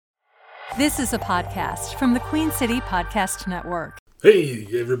This is a podcast from the Queen City Podcast Network. Hey,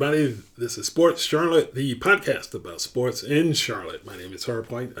 everybody. This is Sports Charlotte, the podcast about sports in Charlotte. My name is Herb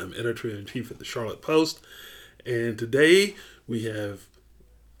White. I'm editor-in-chief at the Charlotte Post. And today we have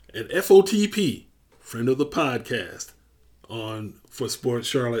an FOTP, friend of the podcast, on for Sports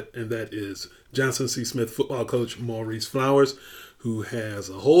Charlotte, and that is Johnson C. Smith football coach Maurice Flowers, who has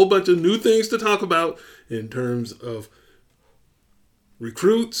a whole bunch of new things to talk about in terms of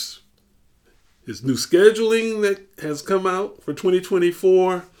recruits, his new scheduling that has come out for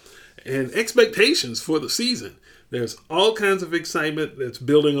 2024, and expectations for the season. There's all kinds of excitement that's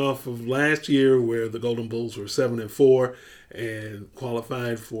building off of last year where the Golden Bulls were 7-4 and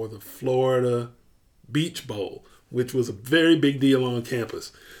qualified for the Florida Beach Bowl, which was a very big deal on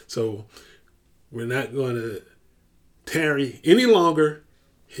campus. So we're not going to tarry any longer.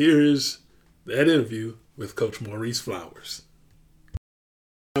 Here's that interview with Coach Maurice Flowers.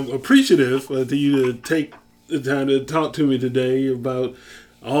 I'm appreciative to you to take the time to talk to me today about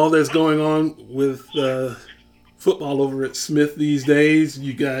all that's going on with football over at Smith these days.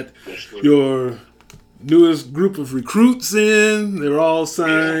 You got your newest group of recruits in. They're all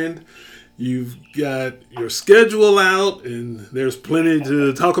signed. You've got your schedule out, and there's plenty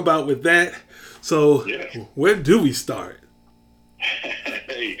to talk about with that. So where do we start?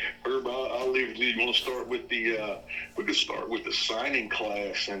 Hey, Herb, I'll leave it to you. You want to start with we could start with the signing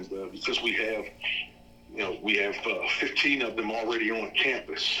class, and because we have 15 of them already on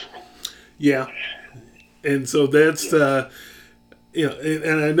campus. Yeah, and so that's and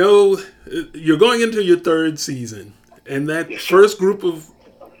I know you're going into your third season, and that first group of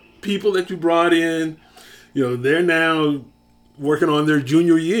people that you brought in, they're now working on their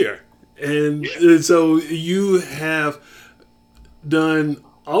junior year, and so you have done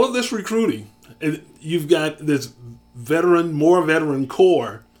all of this recruiting, and you've got this more veteran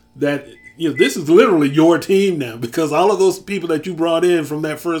core that, this is literally your team now, because all of those people that you brought in from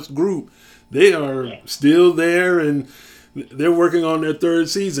that first group, they are still there and they're working on their third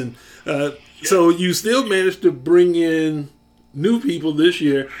season. So you still managed to bring in new people this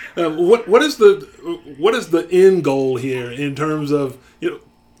year. What is the end goal here in terms of,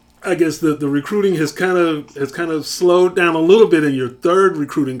 I guess the recruiting has kind of slowed down a little bit in your third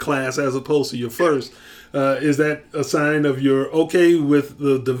recruiting class as opposed to your first. Is that a sign of you're okay with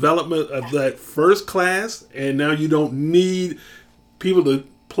the development of that first class, and now you don't need people to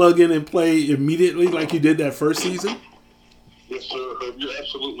plug in and play immediately like you did that first season? Yes, sir. You're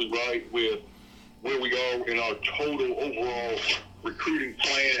absolutely right with where we are in our total overall recruiting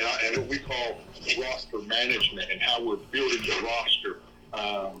plan and what we call roster management and how we're building the roster.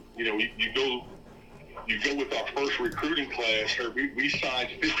 You go with our first recruiting class. We signed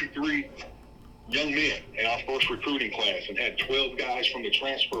 53 young men in our first recruiting class and had 12 guys from the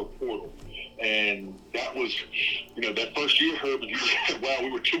transfer portal. And that was, that first year, Herb, we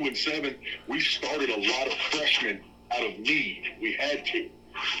were 2-7. We started a lot of freshmen out of need. We had to.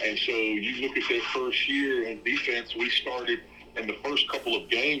 And so you look at that first year in defense, we started in the first couple of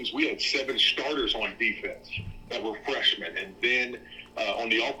games, we had 7 starters on defense that were freshmen. And then on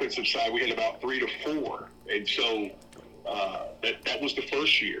the offensive side, we had about 3 to 4. And so that was the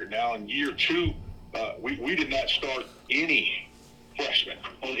first year. Now in year 2, we did not start any freshmen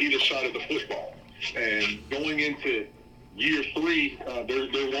on either side of the football. And going into year 3,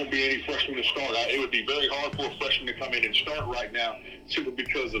 there won't be any freshmen to start. It would be very hard for a freshman to come in and start right now simply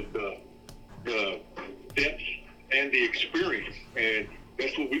because of the depth and the experience. And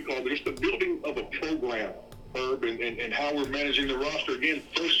that's what we call it. It's the building of a program, Herb, and how we're managing the roster. Again,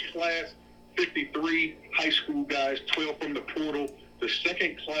 first class, 53 high school guys, 12 from the portal. The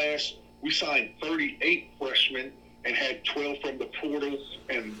second class, we signed 38 freshmen and had 12 from the portal.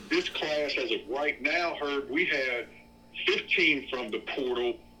 And this class, as of right now, Herb, we had 15 from the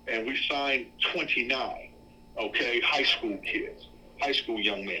portal, and we signed 29, high school kids, high school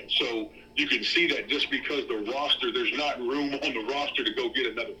young men. So you can see that just because the roster, there's not room on the roster to go get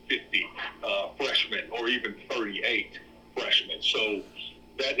another 50 freshmen or even 38 freshmen. So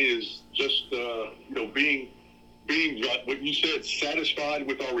that is just, being what you said, satisfied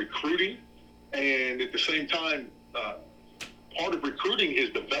with our recruiting. And at the same time, part of recruiting is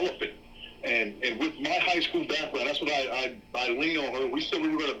developing. And with my high school background, that's what I lean on her. We said we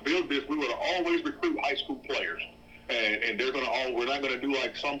were going to build this. We were going to always recruit high school players. And they're going to we're not going to do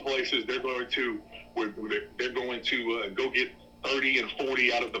like some places. They're going to go get 30 and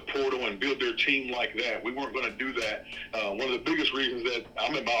 40 out of the portal and build their team like that. We weren't going to do that. One of the biggest reasons that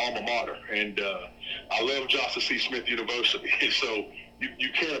I'm in my alma mater, and I love Johnson C. Smith University. And so you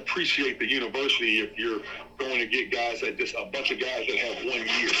can't appreciate the university if you're going to get guys that just a bunch of guys that have 1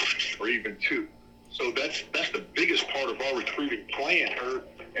 year or even 2. So that's the biggest part of our recruiting plan, Herb.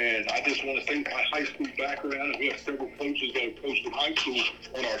 And I just want to say my high school background, and we have several coaches that have coached in high school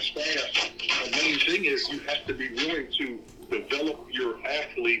on our staff. The main thing is you have to be willing to develop your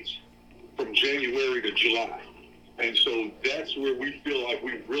athletes from January to July. And so that's where we feel like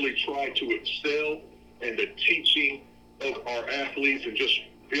we've really tried to excel in the teaching of our athletes and just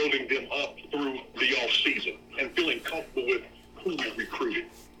building them up through the off season and feeling comfortable with who we recruited.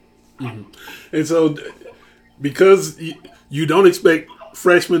 Mm-hmm. And so because you don't expect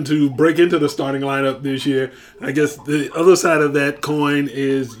freshmen to break into the starting lineup this year, I guess the other side of that coin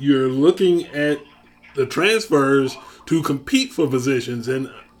is you're looking at the transfers to compete for positions. And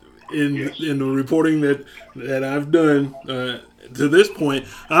in the reporting that I've done to this point,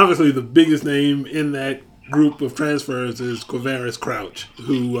 obviously the biggest name in that group of transfers is Quavaris Crouch,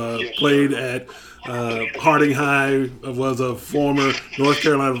 who played at Harding High, was a former North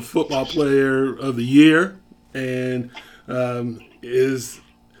Carolina football player of the year, and is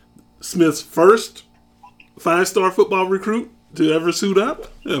Smith's first 5-star football recruit to ever suit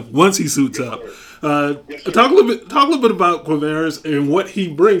up. Once he suits up, talk a little bit about Quavaris and what he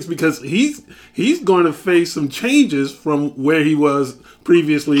brings, because he's going to face some changes from where he was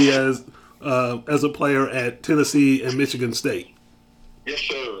previously as a player at Tennessee and Michigan State. Yes,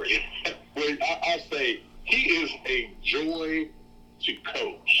 sir. Well, I say he is a joy to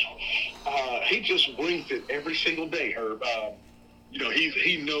coach. He just brings it every single day, Herb.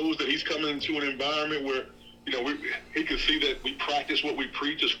 He knows that he's coming into an environment where, he can see that we practice what we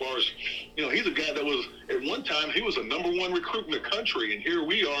preach as far as, he's a guy that was, at one time, he was a number 1 recruit in the country. And here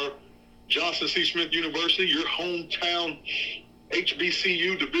we are, Johnson C. Smith University, your hometown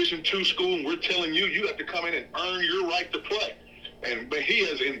HBCU Division II school, and we're telling you, you have to come in and earn your right to play. But he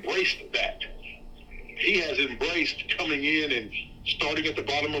has embraced that. He has embraced coming in and starting at the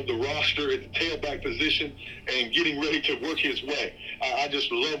bottom of the roster at the tailback position and getting ready to work his way. I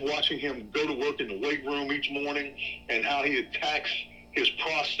just love watching him go to work in the weight room each morning and how he attacks his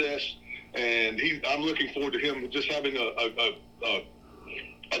process. And I'm looking forward to him just having a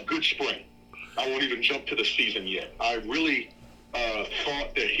good spring. I won't even jump to the season yet. I really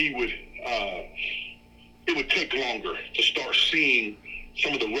thought that it would take longer to start seeing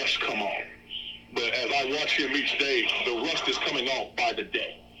some of the rust come on. But as I watch him each day, the rust is coming off by the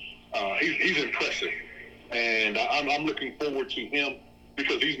day. He's impressive. And I'm looking forward to him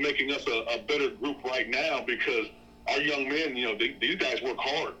because he's making us a better group right now, because our young men, these guys work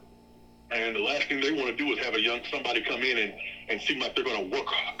hard. And the last thing they want to do is have somebody come in and seem like they're going to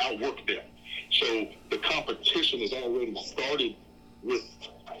outwork them. So the competition has already started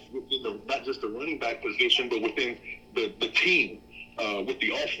within not just the running back position, but within the team, with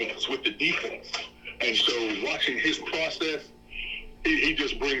the offense, with the defense. And so watching his process, he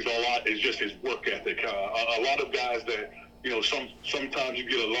just brings a lot. It's just his work ethic. A lot of guys that, sometimes you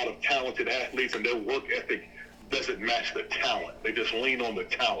get a lot of talented athletes and their work ethic doesn't match the talent. They just lean on the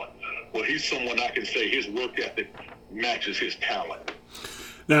talent. Well, he's someone I can say his work ethic matches his talent.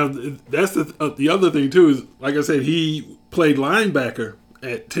 Now, that's the other thing, too, is, like I said, he played linebacker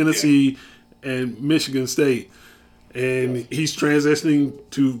at Tennessee and Michigan State. And he's transitioning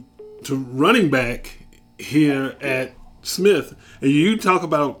to running back here at Smith. And you talk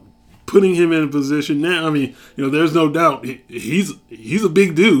about putting him in a position now. I mean, there's no doubt he's a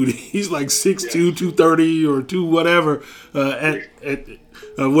big dude. He's like 6'2", 230 or 2 whatever at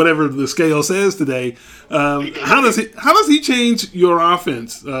whatever the scale says today. How does he change your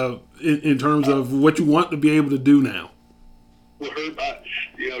offense in terms of what you want to be able to do now? Well, Herb,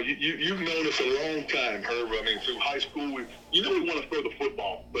 you've known us a long time, Herb. I mean, through high school, we want to throw the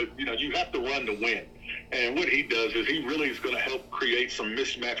football, but, you have to run to win. And what he does is he really is going to help create some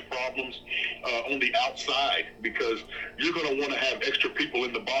mismatch problems on the outside, because you're going to want to have extra people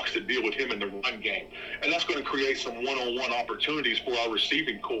in the box to deal with him in the run game. And that's going to create some one-on-one opportunities for our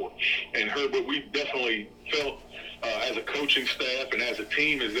receiving core. And Herb, what we've definitely felt as a coaching staff and as a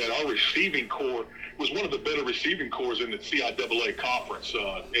team is that our receiving core was one of the better receiving cores in the CIAA conference.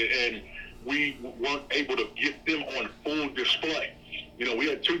 And we weren't able to get them on full display. We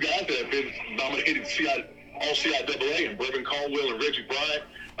had 2 guys that have been nominated all CIAA, and Brevin Caldwell and Reggie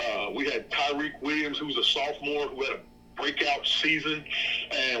Bryant. We had Tyreek Williams, who's a sophomore, who had a breakout season.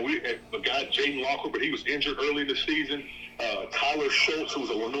 And we had a guy, Jaden Lockwood, but he was injured early in the season. Tyler Schultz, who was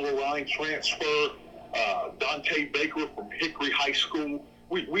a Lenore Ryan transfer. Dante Baker from Hickory High School.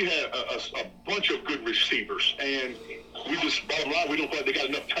 We had a bunch of good receivers, and bottom line, we don't feel like they got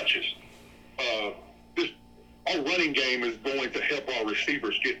enough touches. Our running game is going to help our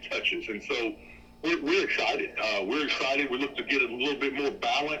receivers get touches, and so We're excited. We're excited. We look to get a little bit more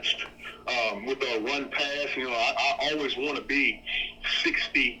balanced with our run pass. You know, I always want to be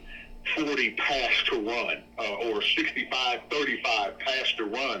 60-40 pass to run or 65-35 pass to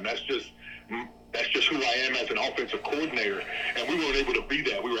run. That's just who I am as an offensive coordinator. And we weren't able to be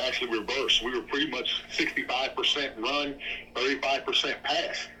that. We were actually reversed. We were pretty much 65% run, 35%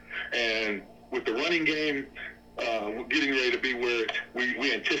 pass. And with the running game getting ready to be where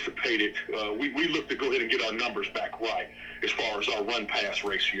we anticipated, we look to go ahead and get our numbers back right as far as our run-pass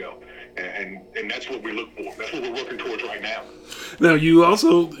ratio. And that's what we look for. That's what we're working towards right now. Now, you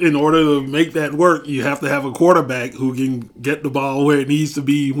also, in order to make that work, you have to have a quarterback who can get the ball where it needs to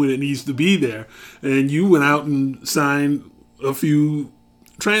be when it needs to be there. And you went out and signed a few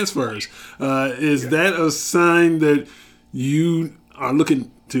transfers. Is that a sign that you are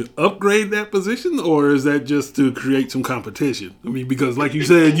looking to upgrade that position, or is that just to create some competition? I mean, because like you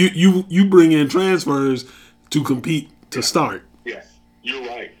said, you bring in transfers to compete to start. Yes, you're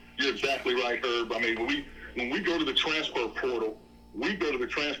right. You're exactly right, Herb. I mean, when we go to the transfer portal,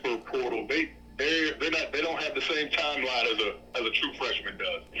 They don't have the same timeline as a true freshman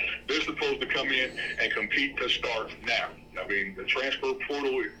does. They're supposed to come in and compete to start now. I mean, the transfer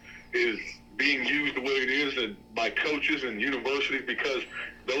portal is being used the way it is and by coaches and universities because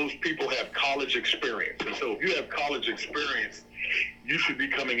those people have college experience. And so if you have college experience, you should be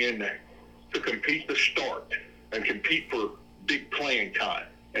coming in there to compete to start and compete for big playing time.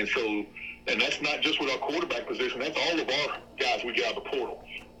 And that's not just with our quarterback position. That's all of our guys we get out of the portal.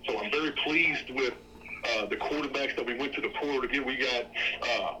 So I'm very pleased with the quarterbacks that we went to the portal to get. We got,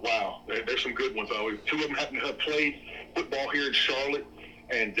 there's some good ones. Two of them happen to have played football here in Charlotte.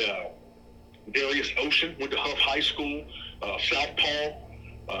 And Darius Ocean went to Huff High School, Southpaw.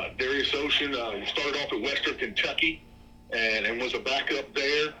 Darius Ocean started off at Western Kentucky and was a backup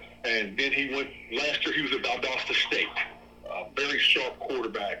there. And then he went, last year he was at Valdosta State. Very sharp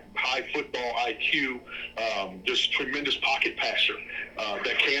quarterback, high football IQ, just tremendous pocket passer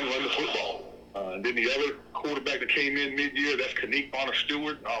that can run the football. And then the other quarterback that came in mid-year, that's Kanique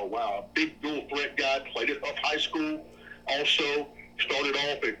Bonner-Stewart. Oh, wow, a big dual threat guy, played at Huff High School. Also started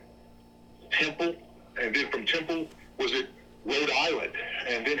off at Temple, and then from Temple was at Rhode Island,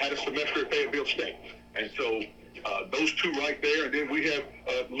 and then had a semester at Fayetteville State. And so those two right there, and then we have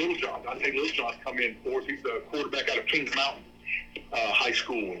Little John. I think Little John's come in for us. He's a quarterback out of Kings Mountain High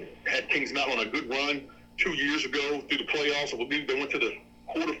School. Had Kings Mountain on a good run 2 years ago through the playoffs. I believe they went to the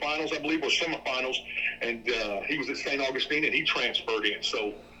quarterfinals, I believe, or semifinals, and he was at St. Augustine, and he transferred in.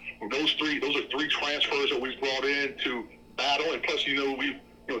 So those are three transfers that we brought in to battle, and plus,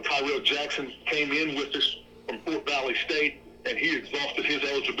 Tyrell Jackson came in with us from Fort Valley State, and he exhausted his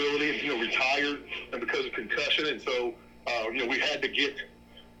eligibility and, retired and because of concussion. And so, we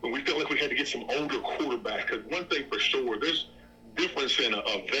felt like we had to get some older quarterbacks. Because one thing for sure, there's difference in a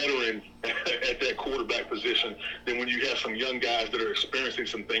veteran at that quarterback position than when you have some young guys that are experiencing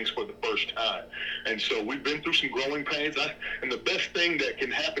some things for the first time. And so we've been through some growing pains. And the best thing that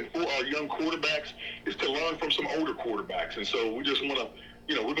can happen for our young quarterbacks is to learn from some older quarterbacks. And so we just want to,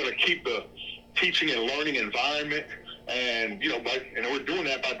 we're going to keep the teaching and learning environment. And, we're doing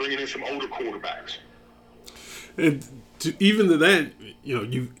that by bringing in some older quarterbacks. And even to that,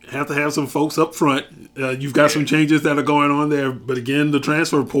 you have to have some folks up front. You've got some changes that are going on there. But again, the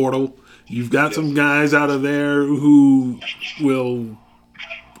transfer portal, you've got some guys out of there who will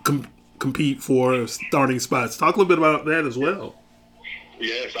compete for starting spots. Talk a little bit about that as well.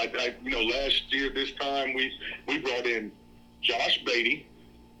 Yes, last year this time we brought in Josh Beatty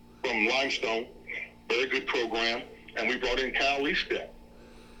from Limestone, very good program, and we brought in Kyle Leastep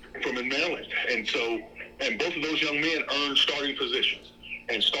from Maryland. And both of those young men earned starting positions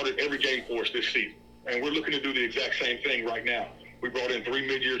and started every game for us this season. And we're looking to do the exact same thing right now. We brought in 3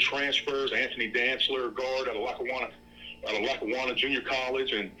 mid-year transfers, Anthony Dantzler, guard out of Lackawanna Junior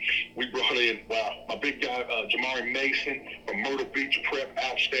College, and we brought in, my big guy, Jamari Mason from Myrtle Beach Prep,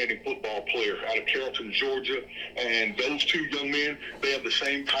 outstanding football player out of Carrollton, Georgia. And those two young men, they have the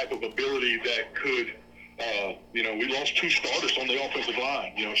same type of ability that could, we lost 2 starters on the offensive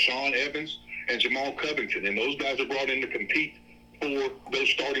line, Sean Evans and Jamal Covington, and those guys are brought in to compete for those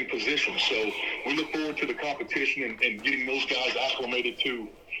starting positions. So we look forward to the competition and getting those guys acclimated to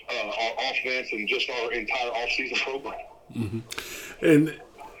our offense and just our entire off-season program. Mm-hmm. And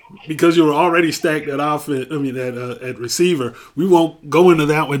because you were already stacked at receiver, we won't go into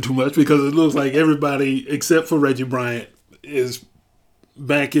that one too much because it looks like everybody except for Reggie Bryant is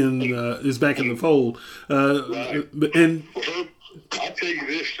back in the fold. Right. And Herb, I'll tell you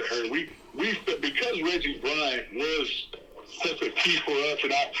this, Herb, we because Reggie Bryant was such a key for us,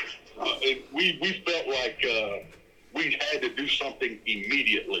 and we felt like we had to do something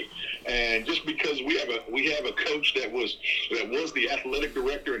immediately, and just because we have a coach that was the athletic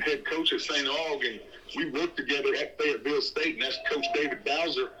director and head coach at St. Aug, and we worked together at Fayetteville State, and that's Coach David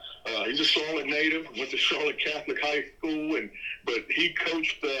Bowser. He's a Charlotte native, went to Charlotte Catholic High School, but he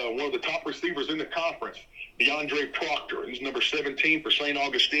coached one of the top receivers in the conference, DeAndre Proctor. He's number 17 for St.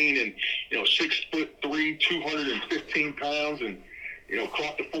 Augustine, and 6'3", 215 pounds, and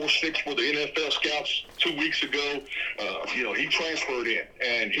clocked a 4.6 for the NFL scouts 2 weeks ago. He transferred in,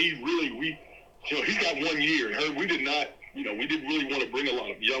 and he's got 1 year. And we didn't really want to bring a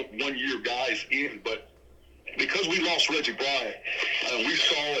lot of young 1 year guys in, but because we lost Reggie Bryant, we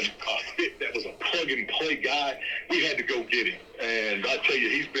saw a fit that was a plug and play guy. We had to go get him, and I tell you,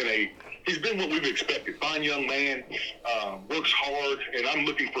 he's been what we've expected. Fine young man, works hard, and I'm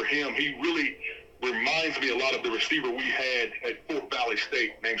looking for him. He really reminds me a lot of the receiver we had at Fort Valley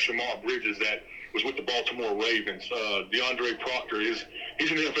State named Shamar Bridges that was with the Baltimore Ravens. DeAndre Proctor he's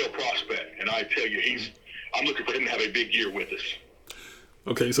an NFL prospect, and I tell you, I'm looking for him to have a big year with us.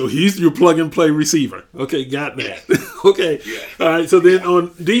 Okay, so he's your plug-and-play receiver. Okay, got that. Yeah. Okay. Yeah. All right, so then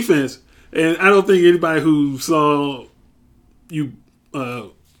on defense, and I don't think anybody who saw you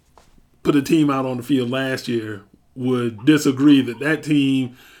put a team out on the field last year would disagree that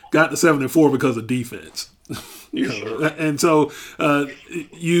team got to 7-4 because of defense. Sure. And so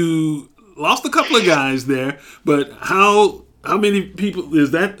you lost a couple of guys there, but how many people,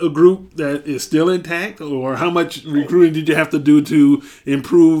 is that a group that is still intact, or how much recruiting did you have to do to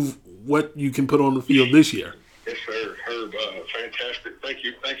improve what you can put on the field this year? Yes, sir. Herb, fantastic. Thank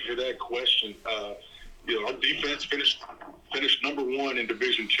you for that question. Our defense finished number 1 in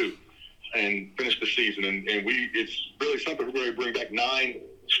Division II and finished the season, and it's really something we're going to bring back 9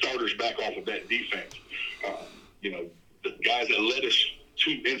 starters back off of that defense. The guys that led us,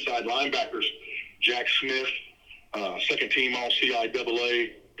 2 inside linebackers, Jack Smith, second team all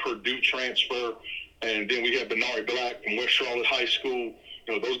CIAA, Purdue transfer, and then we have Benari Black from West Charlotte High School.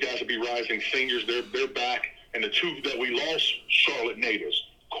 Those guys will be rising seniors. They're back, and the 2 that we lost, Charlotte natives,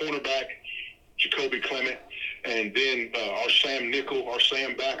 cornerback Jacoby Clement, and then our Sam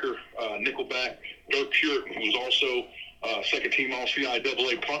backer, nickelback Dirk Puritan, who's also second team all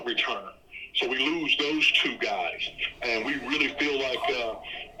CIAA punt returner. So we lose those 2 guys, and we really feel like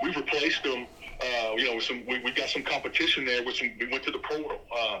we've replaced them. We've got some competition there. We went to the portal.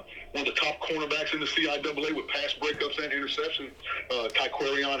 One of the top cornerbacks in the CIAA with pass breakups and interception,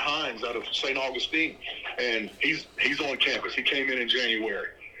 Tyquarion Hines out of St. Augustine, and he's on campus. He came in January,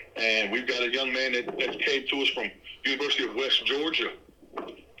 and we've got a young man that came to us from University of West Georgia,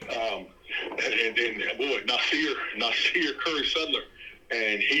 and boy, Nasir Curry Sudler,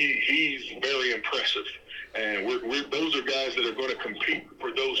 and he's very impressive. And those are guys that are going to compete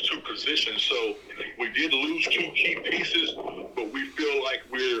for those 2 positions. So we did lose 2 key pieces, but we feel like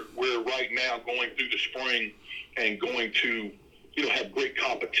we're right now going through the spring and going to have great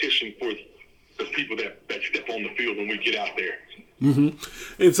competition for the people that step on the field when we get out there.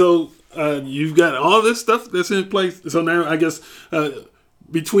 Mm-hmm. And so you've got all this stuff that's in place. So now I guess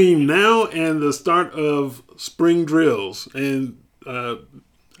between now and the start of spring drills, and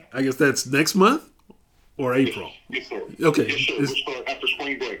I guess that's next month? Or April? Yes, sir. Okay. Yes, sir. We'll start after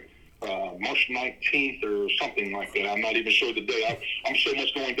spring break, March 19th or something like that. I'm not even sure the day. I'm so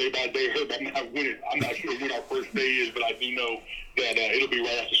much going day by day, Herb. I'm not sure when our first day is, but I do know that it'll be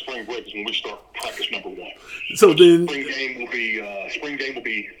right after spring break is when we start practice number 1. So then, spring game will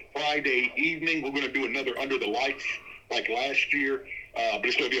be Friday evening. We're going to do another Under the Lights like last year, but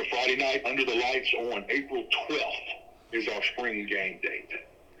it's going to be a Friday night Under the Lights on April 12th is our spring game date.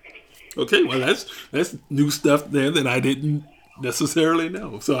 Okay, well, that's new stuff there that I didn't necessarily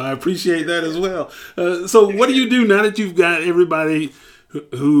know. So I appreciate that as well. So what do you do now that you've got everybody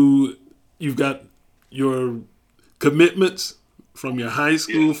who you've got your commitments from your high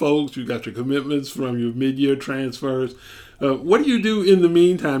school folks, you've got your commitments from your mid-year transfers. What do you do in the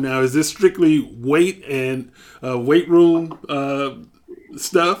meantime now? Is this strictly weight and weight room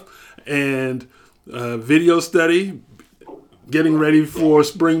stuff and video study, getting ready for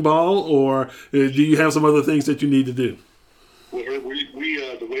spring ball, or do you have some other things that you need to do? Well, we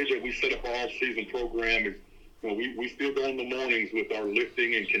the way that we set up our off-season program is, we still go in the mornings with our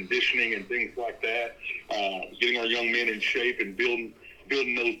lifting and conditioning and things like that, getting our young men in shape and building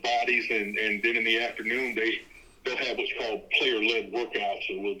those bodies, and then in the afternoon they'll have what's called player-led workouts.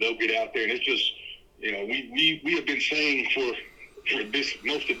 So they'll get out there, and it's just, we have been saying for this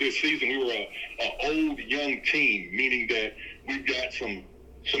most of this season we were a old young team, meaning that we've got some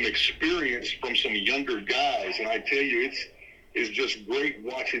experience from some younger guys, and I tell you, is just great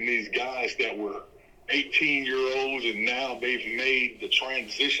watching these guys that were 18-year-olds, and now they've made the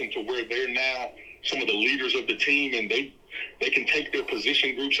transition to where they're now some of the leaders of the team, and they can take their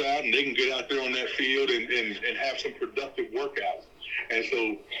position groups out and they can get out there on that field and have some productive workouts. And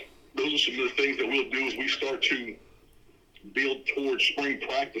so those are some of the things that we'll do as we start to build towards spring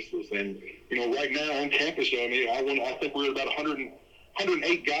practices. And, right now on campus, I think we're at about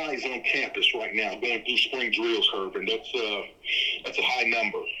 108 guys on campus right now going through spring drills, Herb, and that's a high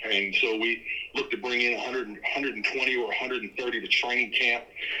number. And so we look to bring in 120 or 130 to training camp.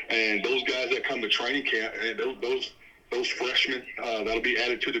 And those guys that come to training camp, and those freshmen that'll be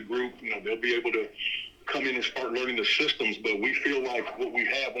added to the group, they'll be able to come in and start learning the systems. But we feel like what we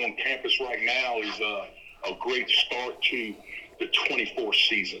have on campus right now is a great start to the 24th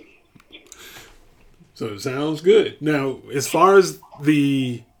season. So it sounds good. Now, as far as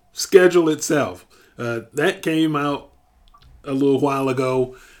the schedule itself, that came out a little while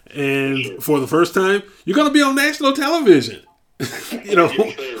ago, and for the first time, you're going to be on national television.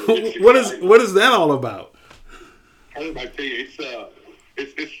 What is that all about? I tell you,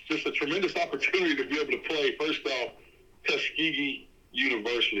 it's just a tremendous opportunity to be able to play. First off, Tuskegee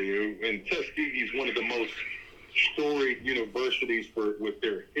University, and Tuskegee is one of the most storied universities with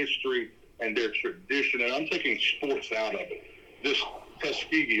their history and their tradition. And I'm taking sports out of it. Just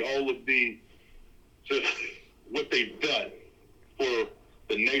Tuskegee, all of just what they've done for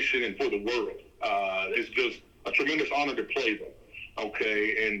the nation and for the world. It's just a tremendous honor to play them.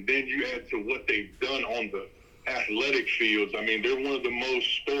 Okay, and then you add to what they've done on the athletic fields. I mean, they're one of the most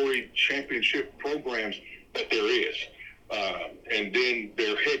storied championship programs that there is. And then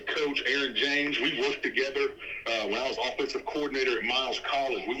their head coach, Aaron James, we worked together when I was offensive coordinator at Miles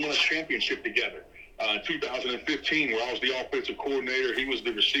College. We won a championship together. In 2015, where I was the offensive coordinator, he was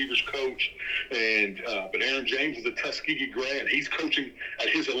the receivers coach. But Aaron James is a Tuskegee grad. He's coaching at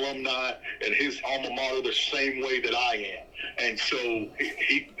his alumni at his alma mater the same way that I am. And so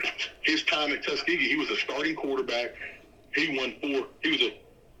his time at Tuskegee, he was a starting quarterback. He was a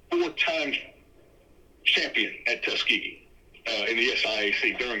four-time champion at Tuskegee in the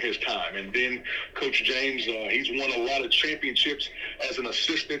SIAC during his time. And then Coach James, he's won a lot of championships as an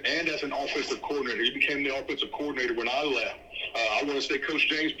assistant and as an offensive coordinator. He became the offensive coordinator when I left. I want to say Coach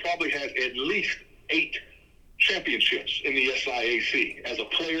James probably has at least 8 championships in the SIAC. As a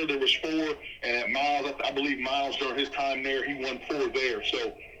player, there was 4, and at Miles, I believe Miles during his time there, he won 4 there.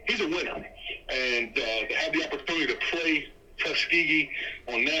 So he's a winner. And to have the opportunity to play Tuskegee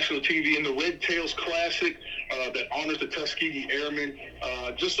on national TV in the Red Tails Classic that honors the Tuskegee Airmen,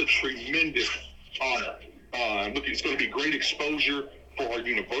 just a tremendous honor. Look, it's going to be great exposure for our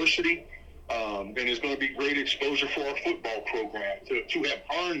university, and it's going to be great exposure for our football program to have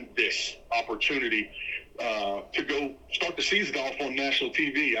earned this opportunity to go start the season off on national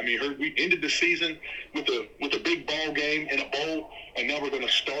TV. I mean, we ended the season with a big ball game in a bowl, and now we're going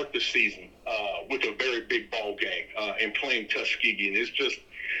to start the season with a very big ball game and playing Tuskegee. And it's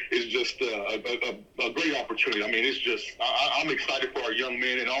just a great opportunity. I mean, I'm excited for our young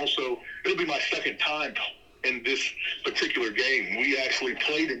men, and also it'll be my second time in this particular game. We actually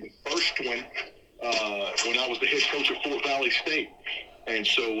played in the first one when I was the head coach at Fort Valley State. And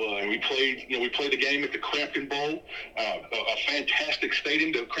so we played the game at the Crampton Bowl, a fantastic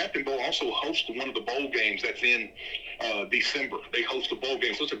stadium. The Crampton Bowl also hosts one of the bowl games that's in December. They host a bowl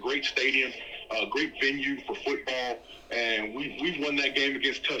game, so it's a great stadium, a great venue for football. And we won that game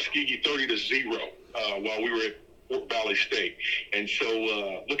against Tuskegee 30-0 while we were at Fort Valley State. And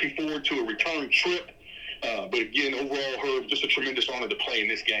so looking forward to a return trip. But again, overall, Herb, just a tremendous honor to play in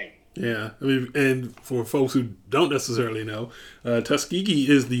this game. Yeah, I mean, and for folks who don't necessarily know, Tuskegee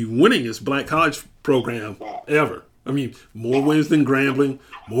is the winningest black college program ever. I mean, more wins than Grambling,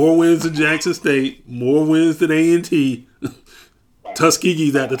 more wins than Jackson State, more wins than A&T.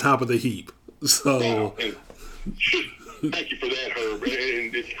 Tuskegee's at the top of the heap. So, thank you for that, Herb.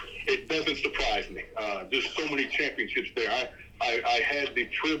 And it doesn't surprise me. There's so many championships there. I had the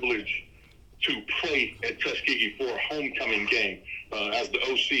privilege to play at Tuskegee for a homecoming game as the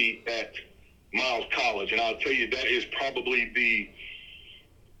OC at Miles College. And I'll tell you, that is probably the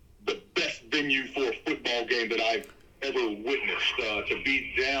best venue for a football game that I've ever witnessed. To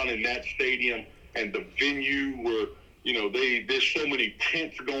be down in that stadium and the venue where, there's so many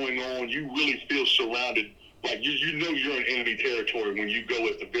tents going on, you really feel surrounded. Like, you know you're in enemy territory when you go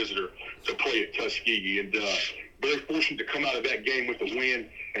as the visitor to play at Tuskegee. And very fortunate to come out of that game with a win,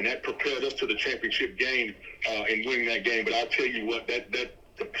 and that prepared us to the championship game and winning that game. But I'll tell you what, that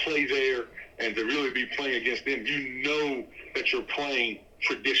to play there and to really be playing against them, you know that you're playing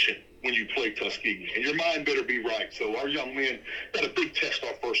tradition. when you play Tuskegee. And your mind better be right. So our young men got a big test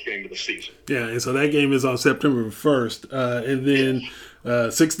our first game of the season. Yeah, and so that game is on September 1st. And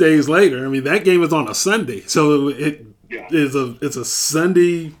then 6 days later, I mean, that game is on a Sunday. So it's a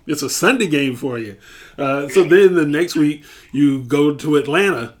Sunday game for you. So then the next week you go to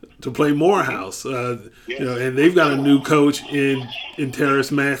Atlanta to play Morehouse. And they've got a new coach in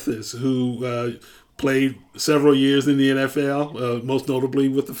Terrace Mathis who played several years in the NFL, most notably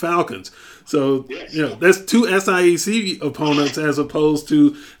with the Falcons. So, that's two SIAC opponents as opposed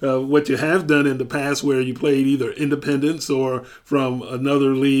to what you have done in the past where you played either independents or from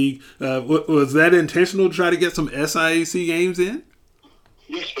another league. Was that intentional to try to get some SIAC games in?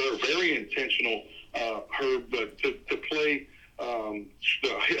 Yes, sir. Very intentional, Herb, but to play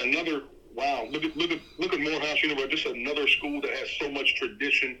another, wow, look at Morehouse University, just another school that has so much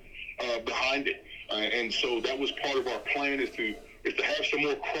tradition behind it. And so that was part of our plan is to have some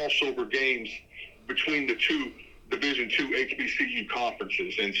more crossover games between the two Division II HBCU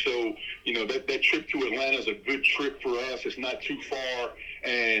conferences. And so, that trip to Atlanta is a good trip for us. It's not too far.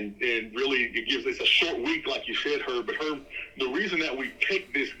 And really, it's a short week, like you said, Herb. But Herb, the reason that we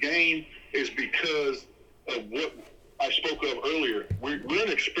picked this game is because of what I spoke of earlier. We're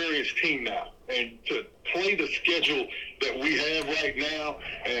an experienced team now. And to play the schedule that we have right now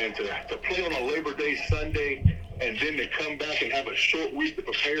and to play on a Labor Day Sunday and then to come back and have a short week to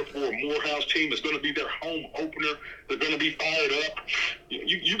prepare for a Morehouse team that's going to be their home opener, they're going to be fired up.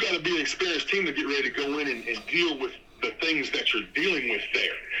 You got to be an experienced team to get ready to go in and deal with the things that you're dealing with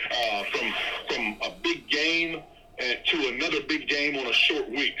there, from a big game to another big game on a short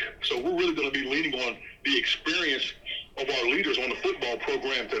week. So we're really going to be leaning on the experience of our leaders on the football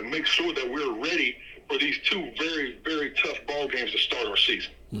program to make sure that we're ready for these two very, very tough ball games to start our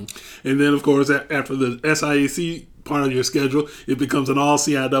season. And then, of course, after the SIAC part of your schedule, it becomes an all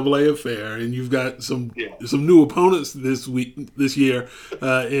CIAA affair, and you've got some new opponents this year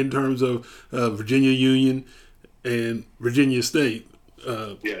in terms of Virginia Union and Virginia State.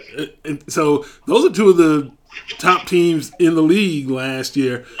 And so those are two of the top teams in the league last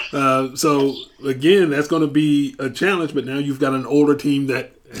year. So, again, that's going to be a challenge, but now you've got an older team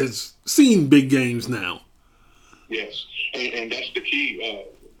that has seen big games now. Yes, and that's the key.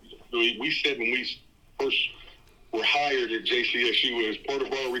 We said when we first were hired at JCSU as part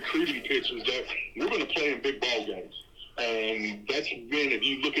of our recruiting pitch is that we're going to play in big ball games. And that's been, if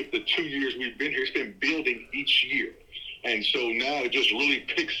you look at the 2 years we've been here, it's been building each year. And so now it just really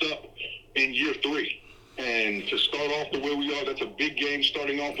picks up in year 3. And to start off the way we are, that's a big game,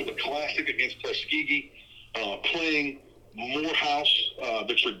 starting off with a classic against Tuskegee, playing Morehouse,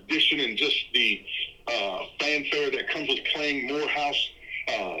 the tradition and just the fanfare that comes with playing Morehouse,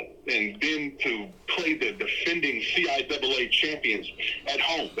 and then to play the defending CIAA champions at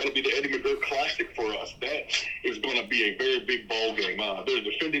home. That'll be the Eddie McGirt Classic for us. That is going to be a very big ball game. They're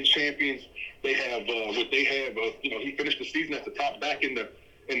defending champions. They have what they have. He finished the season at the top back in the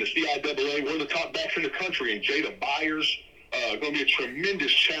CIAA, one of the top backs in the country, and Jada Byers. Going to be a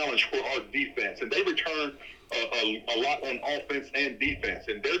tremendous challenge for our defense. And they return a lot on offense and defense.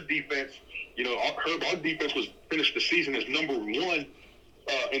 And their defense, our defense was finished the season as number 1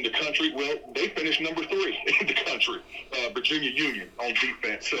 in the country. Well, they finished number 3 in the country, Virginia Union, on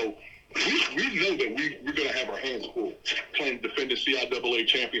defense. So we know that we're going to have our hands full playing defending CIAA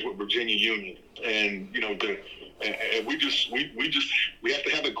champions with Virginia Union. And, and we have to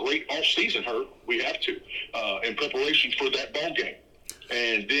have a great off season, Herb. We have to, in preparation for that ball game.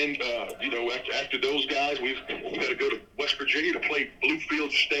 And then, after those guys, we've got to go to West Virginia to play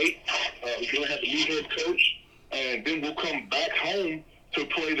Bluefield State. We're going to have a new head coach. And then we'll come back home to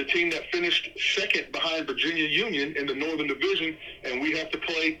play the team that finished second behind Virginia Union in the Northern Division. And we have to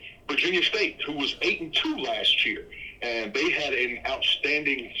play Virginia State, who was 8-2 last year. And they had an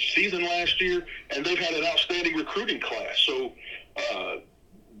outstanding season last year, and they've had an outstanding recruiting class. So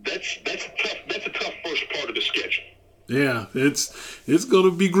that's a tough first part of the schedule. Yeah, it's going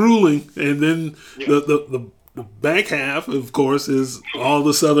to be grueling, and then the back half, of course, is all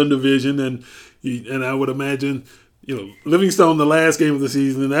the Southern Division, and I would imagine Livingstone, the last game of the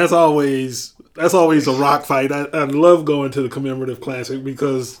season, that's always a rock fight. I love going to the Commemorative Classic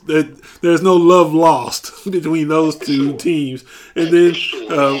because there's no love lost between those two teams. And then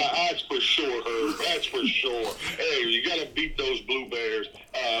that's for sure, Herb. That's for sure. Hey, you got to beat those Blue Bears.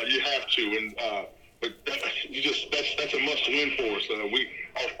 You have to, and but that's a must win for us.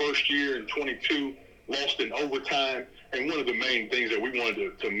 Our first year in 22 lost in overtime, and one of the main things that we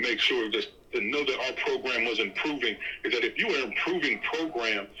wanted to make sure to know that our program was improving is that if you are an improving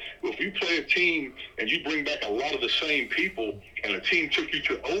program, Well, if you play a team and you bring back a lot of the same people and a team took you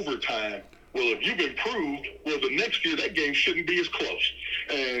to overtime, well, if you've improved, well, the next year that game shouldn't be as close.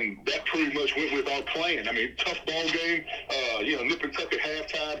 And that pretty much went with our plan. I mean, tough ball game, nip and tuck at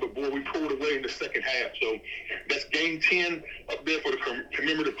halftime, but, boy, we pulled away in the second half. So that's game 10 up there for the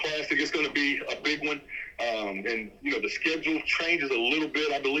commemorative classic. It's going to be a big one. The schedule changes a little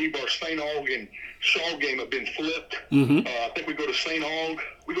bit. I believe our St. Aug and Shaw game have been flipped. Mm-hmm. I think we go to St. Aug.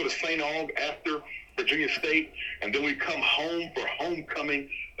 We go to St. Aug after Virginia State, and then we come home for homecoming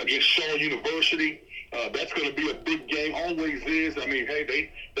against Shaw University. That's going to be a big game. Always is. I mean, hey,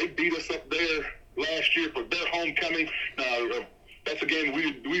 they beat us up there last year for their homecoming. That's a game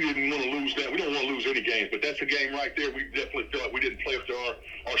we didn't want to lose that. We don't want to lose any games, but that's a game right there. We definitely feel like we didn't play up to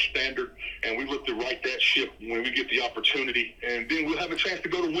our standard, and we look to right that ship when we get the opportunity. And then we'll have a chance to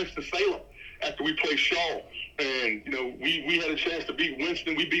go to Winston-Salem after we play Shaw. And, we had a chance to beat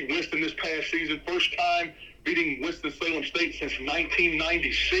Winston. We beat Winston this past season. First time beating Winston-Salem State since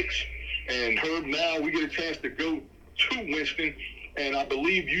 1996. And Herb, now we get a chance to go to Winston. And I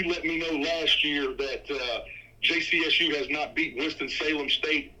believe you let me know last year that JCSU has not beat Winston-Salem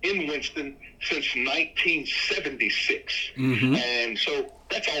State in Winston since 1976. Mm-hmm. And so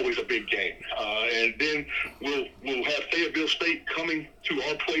that's always a big game. And then we'll have Fayetteville State coming to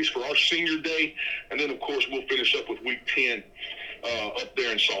our place for our senior day. And then, of course, we'll finish up with week 10 up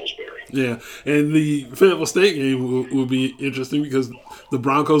there in Salisbury. Yeah, and the Fayetteville State game will be interesting because the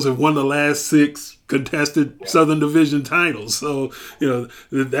Broncos have won the last 6 contested Southern Division titles. So,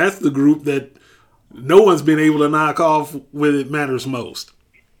 that's the group that no one's been able to knock off when it matters most.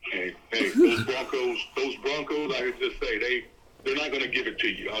 Hey, those Broncos, I could just say, they're not going to give it to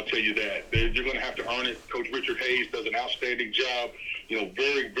you. I'll tell you that. You're going to have to earn it. Coach Richard Hayes does an outstanding job.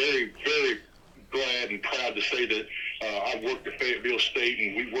 Very, very, very glad and proud to say that I worked at Fayetteville State,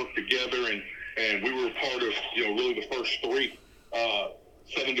 and we worked together, and we were a part of, really the first 3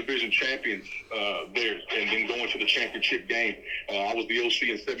 Southern Division champions there, and then going to the championship game. I was the OC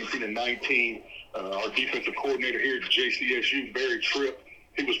in 17 and 19. Our defensive coordinator here at JCSU, Barry Tripp,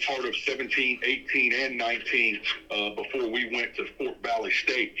 he was part of 17, 18, and 19 before we went to Fort Valley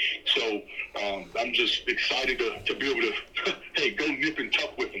State. So I'm just excited to be able to, go nip and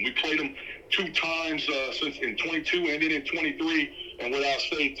tuck with them. We played them 2 times since in 22 and then in 23. And what I'll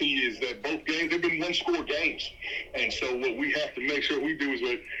say to you is that both games, they've been 1-score games. And so what we have to make sure we do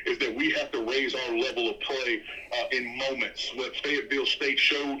is that we have to raise our level of play in moments. What Fayetteville State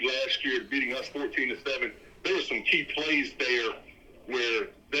showed last year, beating us 14-7, there were some key plays there where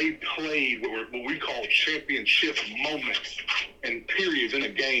they played what we call championship moments and periods in a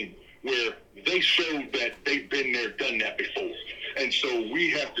game where they showed that they've been there, done that before. And so we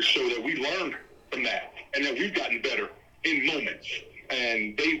have to show that we learned from that and that we've gotten better in moments.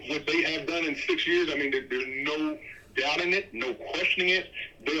 And what they have done in 6 years, I mean, there's no doubting it, no questioning it.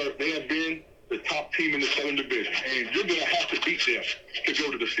 They have been the top team in the Southern Division, and you're going to have to beat them to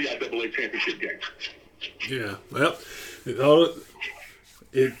go to the CIAA championship game. Yeah, well,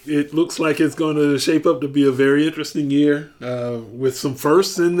 it looks like it's going to shape up to be a very interesting year with some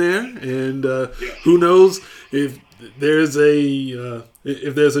firsts in there, and who knows if there's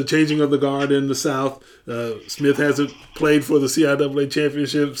a changing of the guard in the South. Smith hasn't played for the CIAA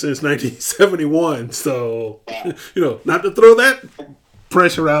championship since 1971, so not to throw that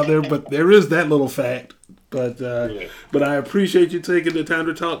pressure out there, but there is that little fact. But I appreciate you taking the time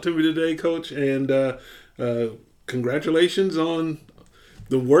to talk to me today, Coach, and congratulations on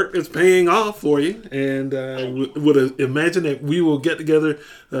the work that's paying off for you. And would imagine that we will get together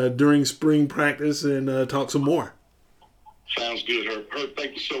during spring practice and talk some more. Sounds good, Herb.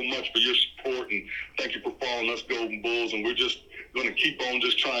 Thank you so much for your support, and thank you for following us Golden Bulls. And we're just going to keep on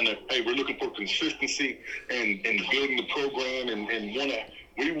just trying to, we're looking for consistency and building the program, and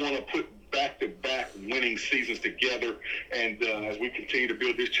we want to put back-to-back winning seasons together, and as we continue to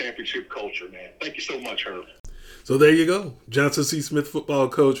build this championship culture, man. Thank you so much, Herb. So there you go. Johnson C. Smith football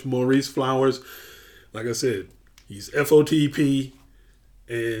coach Maurice Flowers. Like I said, he's FOTP,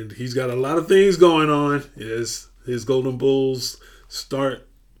 and he's got a lot of things going on. His Golden Bulls start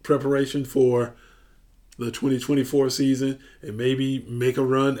preparation for the 2024 season and maybe make a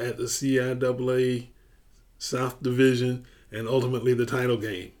run at the CIAA South Division and ultimately the title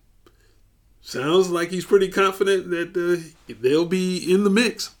game. Sounds like he's pretty confident that they'll be in the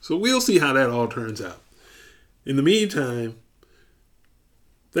mix. So we'll see how that all turns out. In the meantime,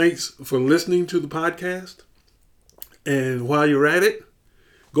 thanks for listening to the podcast. And while you're at it,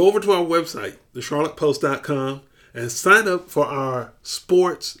 go over to our website, thecharlottepost.com, and sign up for our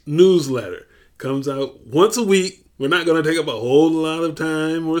sports newsletter. It comes out once a week We're not going to take up a whole lot of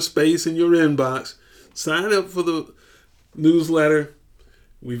time or space in your inbox. Sign up for the newsletter.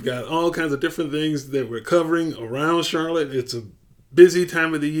 We've got all kinds of different things that we're covering around Charlotte. It's a busy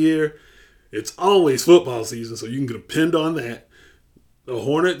time of the year. It's always football season, so you can depend on that. The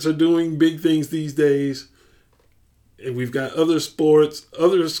Hornets are doing big things these days. And we've got other sports,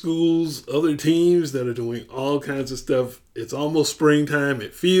 other schools, other teams that are doing all kinds of stuff. It's almost springtime.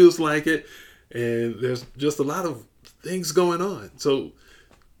 It feels like it. And there's just a lot of things going on. So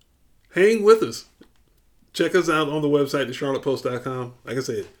hang with us. Check us out on the website, thecharlottepost.com. Like I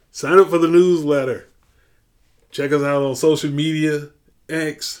said, sign up for the newsletter. Check us out on social media,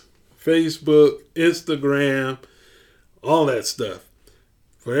 X, Facebook, Instagram, all that stuff.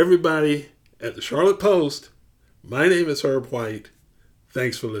 For everybody at the Charlotte Post, my name is Herb White.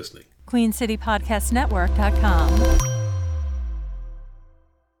 Thanks for listening. QueenCityPodcastNetwork.com.